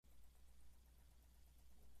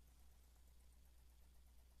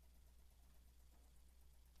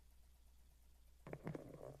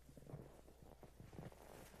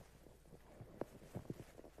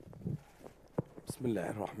بسم الله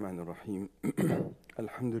الرحمن الرحيم.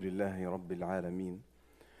 الحمد لله رب العالمين.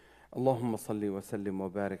 اللهم صل وسلم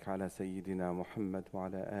وبارك على سيدنا محمد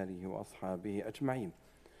وعلى آله وأصحابه أجمعين.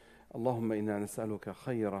 اللهم إنا نسألك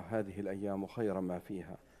خير هذه الأيام وخير ما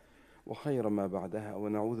فيها وخير ما بعدها،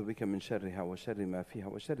 ونعوذ بك من شرها وشر ما فيها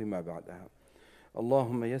وشر ما بعدها.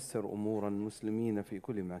 اللهم يسر أمور المسلمين في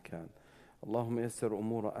كل مكان. اللهم يسر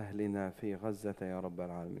أمور أهلنا في غزة يا رب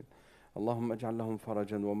العالمين. اللهم اجعل لهم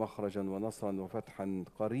فرجا ومخرجا ونصرا وفتحا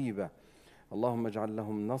قريبا. اللهم اجعل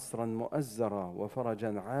لهم نصرا مؤزرا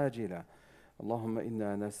وفرجا عاجلا. اللهم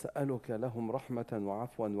إنا نسألك لهم رحمة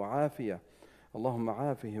وعفوا وعافية. اللهم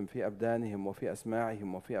عافهم في أبدانهم وفي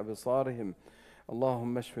أسماعهم وفي أبصارهم.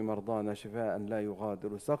 اللهم اشف مرضانا شفاء لا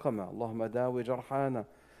يغادر سقما. اللهم داوي جرحانا.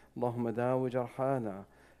 اللهم داوي جرحانا.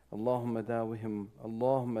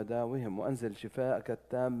 اللهم داوهم وأنزل شفاءك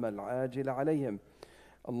التام العاجل عليهم.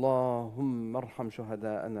 اللهم ارحم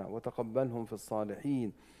شهداءنا وتقبلهم في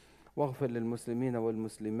الصالحين، واغفر للمسلمين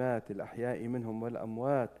والمسلمات الأحياء منهم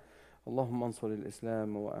والأموات. اللهم انصر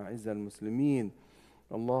الإسلام وأعز المسلمين.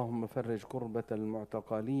 اللهم فرج كربة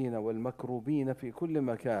المعتقلين والمكروبين في كل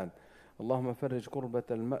مكان. اللهم فرج كربة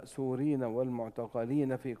المأسورين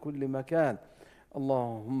والمعتقلين في كل مكان.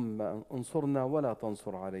 اللهم انصرنا ولا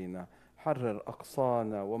تنصر علينا. حرر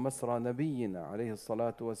أقصانا ومسرى نبينا عليه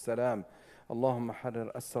الصلاة والسلام. اللهم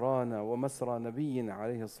حرر أسرانا ومسرى نبينا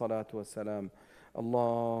عليه الصلاة والسلام.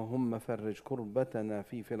 اللهم فرج كربتنا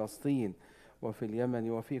في فلسطين وفي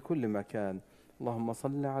اليمن وفي كل مكان. اللهم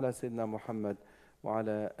صل على سيدنا محمد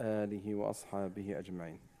وعلى آله وأصحابه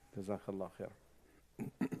أجمعين. جزاك الله خير.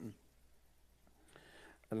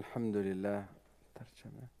 الحمد لله.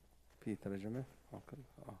 ترجمة في ترجمة.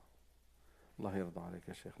 الله يرضى عليك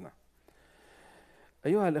يا شيخنا.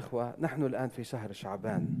 أيها الإخوة، نحن الآن في شهر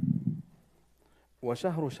شعبان،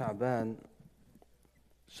 وشهر شعبان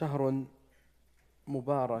شهر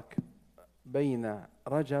مبارك بين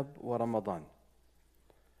رجب ورمضان.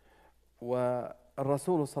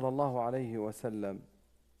 والرسول صلى الله عليه وسلم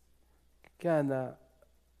كان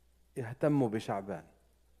يهتم بشعبان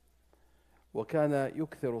وكان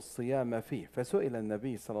يكثر الصيام فيه، فسئل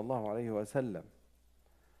النبي صلى الله عليه وسلم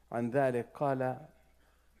عن ذلك، قال: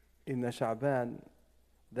 إن شعبان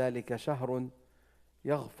ذلك شهر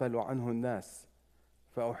يغفل عنه الناس،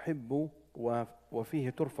 فأحب وفيه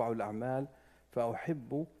ترفع الأعمال،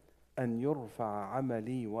 فأحب أن يرفع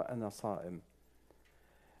عملي وأنا صائم.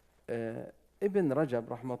 ابن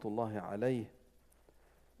رجب رحمة الله عليه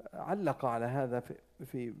علق على هذا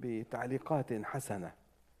بتعليقات حسنة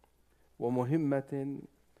ومهمة،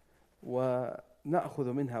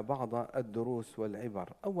 ونأخذ منها بعض الدروس والعبر.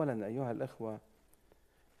 أولا أيها الأخوة،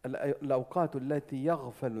 الأوقات التي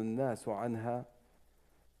يغفل الناس عنها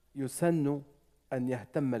يسن أن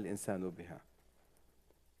يهتم الإنسان بها،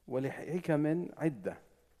 ولحكم عدة.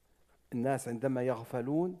 الناس عندما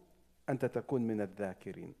يغفلون أنت تكون من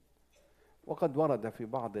الذاكرين، وقد ورد في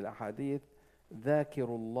بعض الأحاديث: ذاكر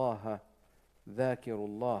الله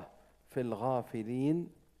في الغافلين،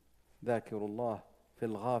 ذاكر الله في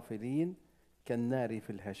الغافلين كالنار في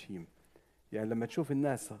الهشيم. يعني لما تشوف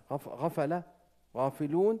الناس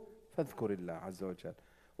غافلون فاذكر الله عز وجل.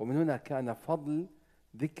 ومن هنا كان فضل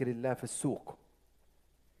ذكر الله في السوق.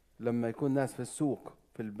 لما يكون الناس في السوق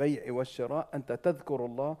في البيع والشراء أنت تذكر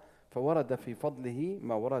الله، فورد في فضله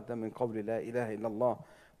ما ورد من قول لا إله إلا الله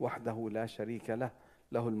وحده لا شريك له،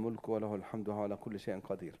 له الملك وله الحمد وهو على كل شيء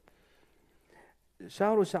قدير.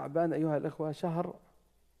 شهر شعبان أيها الأخوة شهر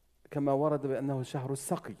كما ورد بأنه شهر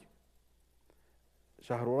السقي.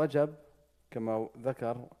 شهر رجب كما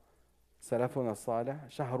ذكر سلفنا الصالح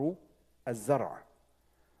شهر الزرع،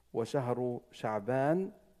 وشهر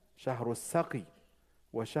شعبان شهر السقي،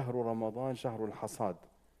 وشهر رمضان شهر الحصاد.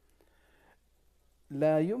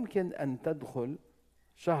 لا يمكن أن تدخل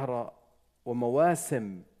شهر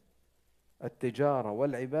ومواسم التجارة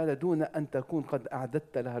والعبادة دون أن تكون قد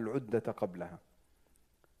أعددت لها العدة قبلها،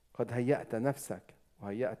 قد هيأت نفسك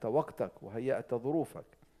وهيأت وقتك وهيأت ظروفك.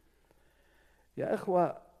 يا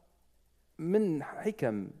إخوة، من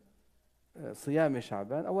حكم صيام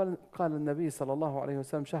شعبان أولا قال النبي صلى الله عليه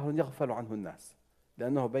وسلم شهر يغفل عنه الناس،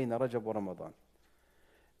 لأنه بين رجب ورمضان.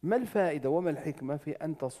 ما الفائدة وما الحكمة في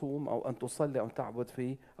أن تصوم أو أن تصلي أو تعبد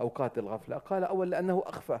في أوقات الغفلة؟ قال: أولا لأنه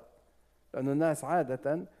أخفى، لأن الناس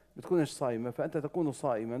عادة بتكونش صائمة، فأنت تكون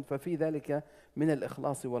صائما، ففي ذلك من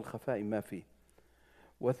الإخلاص والخفاء ما فيه.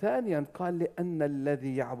 وثانيا قال: لأن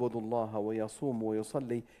الذي يعبد الله ويصوم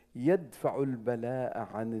ويصلي يدفع البلاء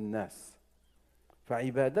عن الناس،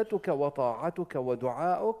 فعبادتك وطاعتك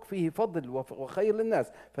ودعاؤك فيه فضل وخير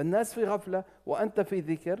للناس، فالناس في غفلة وأنت في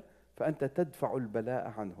ذكر، فأنت تدفع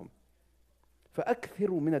البلاء عنهم.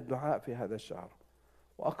 فأكثروا من الدعاء في هذا الشهر،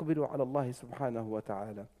 وأقبلوا على الله سبحانه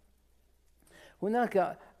وتعالى.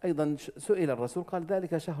 هناك أيضا سئل الرسول قال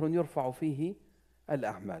ذلك شهر يرفع فيه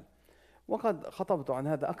الأعمال، وقد خطبت عن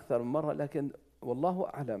هذا أكثر من مرة، لكن والله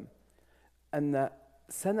أعلم أن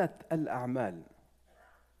سنة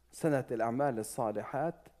الأعمال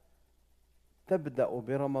الصالحات تبدأ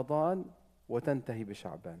برمضان وتنتهي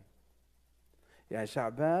بشعبان. يعني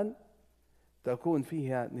شعبان تكون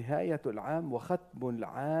فيها نهاية العام وختم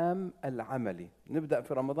العام العملي. نبدأ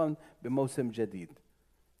في رمضان بموسم جديد،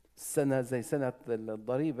 السنة زي سنة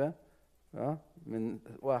الضريبة من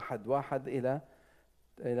 1/1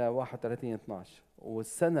 إلى 31/12،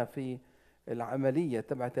 والسنة في العملية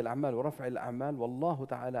تبعت الأعمال ورفع الأعمال والله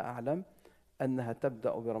تعالى أعلم أنها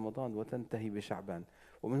تبدأ برمضان وتنتهي بشعبان.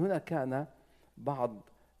 ومن هنا كان بعض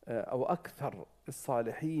أو أكثر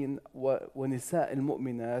الصالحين ونساء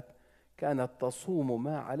المؤمنات كانت تصوم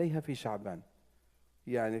ما عليها في شعبان،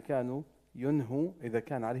 يعني كانوا ينهوا إذا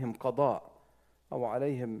كان عليهم قضاء أو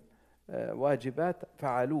عليهم واجبات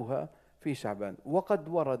فعلوها في شعبان. وقد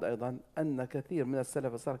ورد أيضا أن كثير من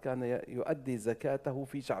السلف الصالح كان يؤدي زكاته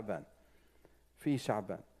في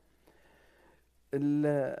شعبان.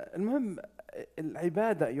 المهم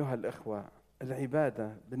العبادة أيها الإخوة،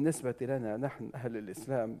 العبادة بالنسبة لنا نحن أهل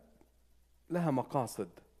الإسلام لها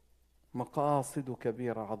مقاصد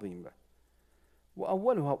كبيرة عظيمة،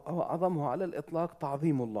 وأولها وأعظمها على الإطلاق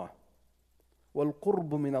تعظيم الله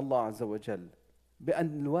والقرب من الله عز وجل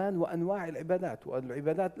بألوان وأنواع العبادات.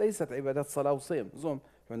 والعبادات ليست عبادات صلاة وصوم،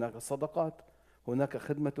 هناك الصدقات، هناك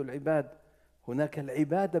خدمة العباد، هناك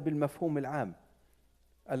العبادة بالمفهوم العام،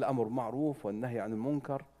 الأمر معروف والنهي عن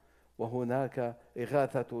المنكر، وهناك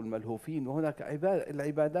إغاثة الملهوفين، وهناك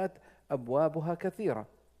العبادات أبوابها كثيرة.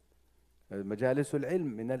 مجالس العلم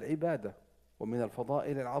من العبادة ومن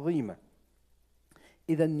الفضائل العظيمة.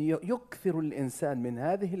 إذن يكثر الإنسان من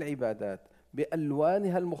هذه العبادات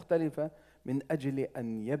بألوانها المختلفة من أجل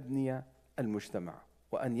أن يبني المجتمع،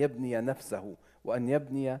 وأن يبني نفسه، وأن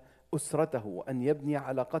يبني أسرته، وأن يبني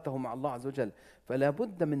علاقته مع الله عز وجل. فلا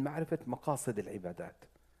بد من معرفة مقاصد العبادات،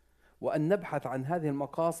 وأن نبحث عن هذه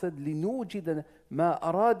المقاصد لنوجد ما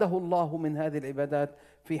أراده الله من هذه العبادات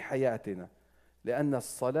في حياتنا. لأن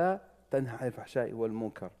الصلاة تنهى عن الفحشاء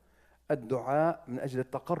والمنكر، الدعاء من أجل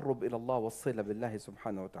التقرب إلى الله والصلة بالله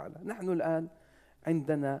سبحانه وتعالى. نحن الآن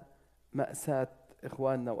عندنا مأساة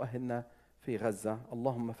إخواننا وأهلنا في غزة،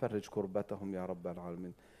 اللهم فرج كربتهم يا رب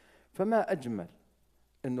العالمين. فما أجمل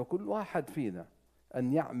أنه كل واحد فينا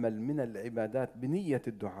أن يعمل من العبادات بنية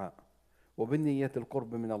الدعاء وبنية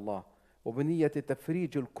القرب من الله وبنية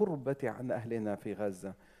تفريج الكربة عن أهلنا في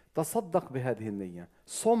غزة. تصدق بهذه النية،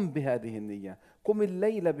 صم بهذه النية، قم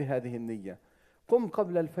الليل بهذه النية، قم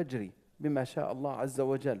قبل الفجر بما شاء الله عز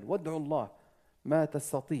وجل، وادعو الله ما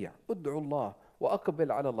تستطيع، ادعو الله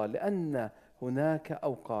وأقبل على الله، لأن هناك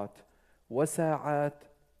أوقات وساعات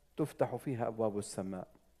تفتح فيها أبواب السماء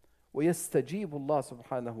ويستجيب الله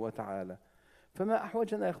سبحانه وتعالى. فما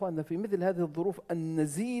أحوجنا يا إخواننا في مثل هذه الظروف أن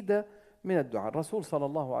نزيد من الدعاء. الرسول صلى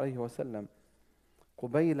الله عليه وسلم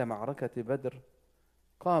قبيل معركة بدر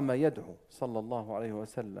قام يدعو صلى الله عليه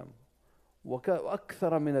وسلم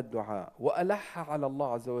وأكثر من الدعاء، وألح على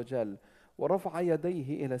الله عز وجل، ورفع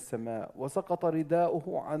يديه إلى السماء، وسقط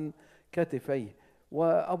رداؤه عن كتفيه.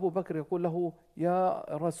 وأبو بكر يقول له: يا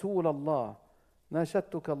رسول الله،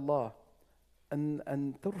 ناشدتك الله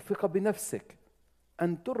أن ترفق بنفسك،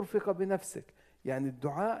 أن ترفق بنفسك. يعني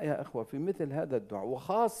الدعاء يا أخوة في مثل هذا الدعاء،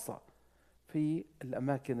 وخاصة في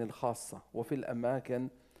الأماكن الخاصة وفي الأماكن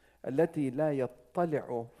التي لا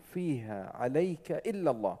يطلع فيها عليك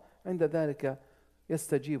إلا الله، عند ذلك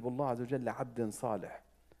يستجيب الله عز وجل لعبد صالح،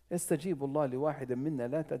 يستجيب الله لواحد منا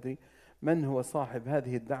لا تدري من هو صاحب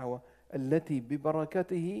هذه الدعوة التي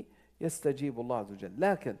ببركته يستجيب الله عز وجل.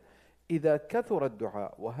 لكن إذا كثر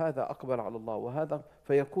الدعاء وهذا أقبل على الله وهذا،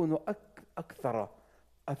 فيكون أكثر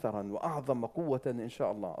أثرا وأعظم قوة إن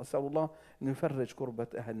شاء الله. أسأل الله أن يفرج كربة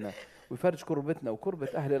أهلنا ويفرج كربتنا وكربة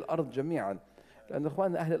أهل الأرض جميعا، لأن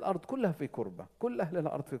إخواننا أهل الأرض كلها في كربة، كل أهل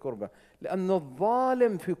الأرض في كربة، لأن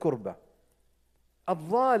الظالم في كربة،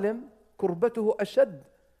 الظالم كربته أشد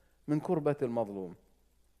من كربة المظلوم،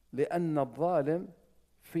 لأن الظالم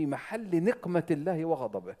في محل نقمة الله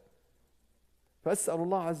وغضبه. فأسأل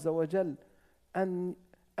الله عز وجل أن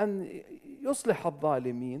يصلح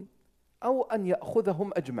الظالمين أو أن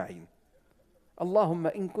يأخذهم أجمعين. اللهم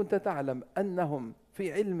إن كنت تعلم أنهم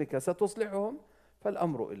في علمك ستصلحهم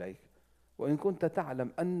فالأمر إليك، وإن كنت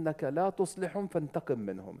تعلم أنك لا تصلحهم فانتقم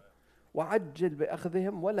منهم وعجل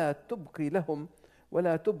بأخذهم،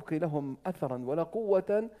 ولا تبقي لهم أثرا ولا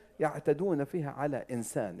قوة يعتدون فيها على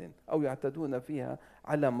إنسان أو يعتدون فيها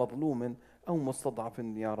على مظلوم أو مستضعف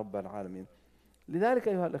يا رب العالمين. لذلك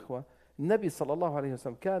أيها الإخوة النبي صلى الله عليه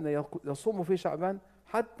وسلم كان يصوم في شعبان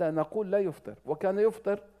حتى نقول لا يفطر، وكان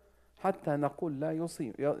يفطر حتى نقول لا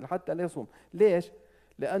يصيم، حتى لا يصوم. ليش؟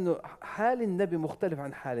 لأنه حال النبي مختلف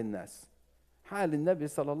عن حال الناس. حال النبي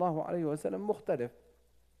صلى الله عليه وسلم مختلف.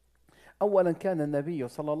 أولا كان النبي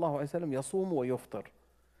صلى الله عليه وسلم يصوم ويفطر،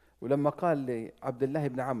 ولما قال لعبد الله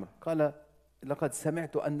بن عمرو قال لقد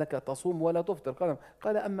سمعت أنك تصوم ولا تفطر،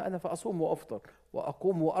 قال أما أنا فأصوم وأفطر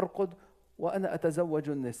وأقوم وأرقد وأنا أتزوج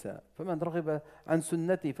النساء، فمن رغب عن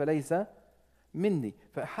سنتي فليس مني.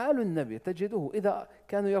 فحال النبي تجده إذا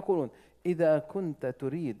كانوا يقولون إذا كنت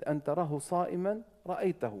تريد أن تراه صائما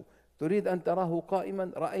رأيته، تريد أن تراه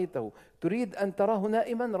قائما رأيته، تريد أن تراه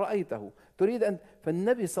نائما رأيته،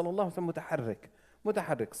 فالنبي صلى الله عليه وسلم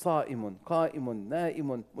متحرك، صائم قائم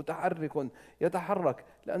نائم متحرك يتحرك،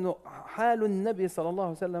 لأنه حال النبي صلى الله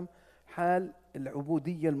عليه وسلم حال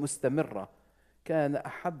العبودية المستمرة.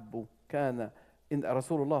 كان إن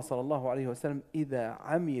رسول الله صلى الله عليه وسلم إذا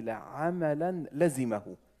عمل عملا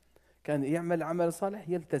لزمه، كان يعمل عمل صالح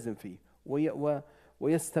يلتزم فيه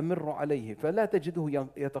ويستمر عليه، فلا تجده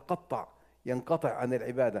ينقطع عن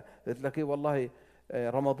العبادة. تلاقيه والله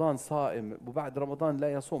رمضان صائم وبعد رمضان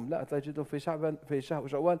لا يصوم، لا، تجده في شعبان في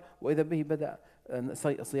شوال وإذا به بدأ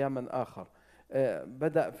صياما آخر،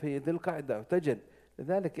 بدأ في ذي القعدة تجد.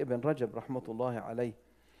 لذلك ابن رجب رحمة الله عليه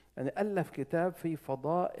يعني ألف كتاب في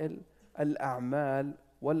فضائل الأعمال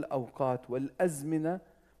والأوقات والأزمنة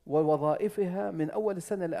ووظائفها من أول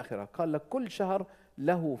السنة لآخرها. قال لك كل شهر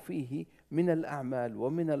له فيه من الأعمال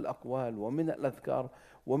ومن الأقوال ومن الأذكار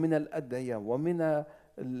ومن الأدعية ومن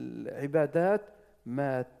العبادات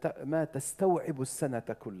ما تستوعب السنة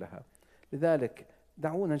كلها. لذلك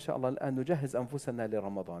دعونا إن شاء الله الآن نجهز أنفسنا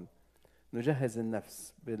لرمضان، نجهز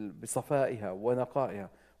النفس بصفائها ونقائها،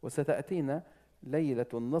 وستأتينا ليلة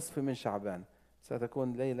النصف من شعبان،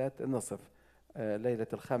 ستكون ليلة النصف، ليلة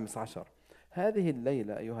 15. هذه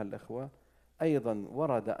الليلة أيها الأخوة أيضا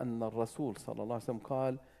ورد أن الرسول صلى الله عليه وسلم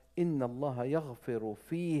قال إن الله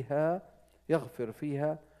يغفر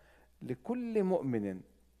فيها لكل مؤمن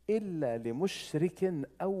إلا لمشرك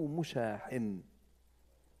أو مشاحن.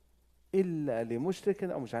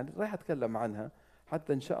 راح أتكلم عنها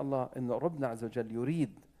حتى إن شاء الله أن ربنا عز وجل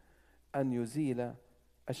يريد أن يزيل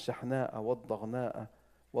الشحناء والضغناء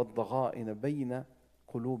والضغائن بين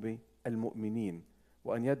قلوب المؤمنين،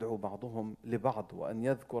 وأن يدعو بعضهم لبعض، وأن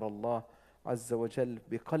يذكر الله عز وجل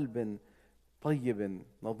بقلب طيب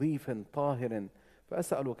نظيف طاهر.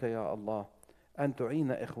 فأسألك يا الله أن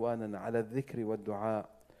تعين إخواننا على الذكر والدعاء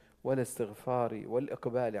والاستغفار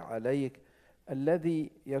والإقبال عليك،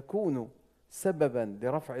 الذي يكون سببا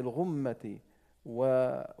لرفع الغمة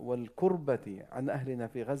والكربة عن أهلنا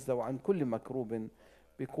في غزة وعن كل مكروب،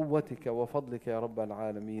 بقوتك وفضلك يا رب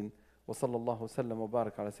العالمين. وصلى الله وسلم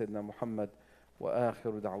وبارك على سيدنا محمد،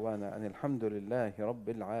 وآخر دعوانا أن الحمد لله رب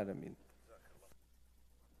العالمين.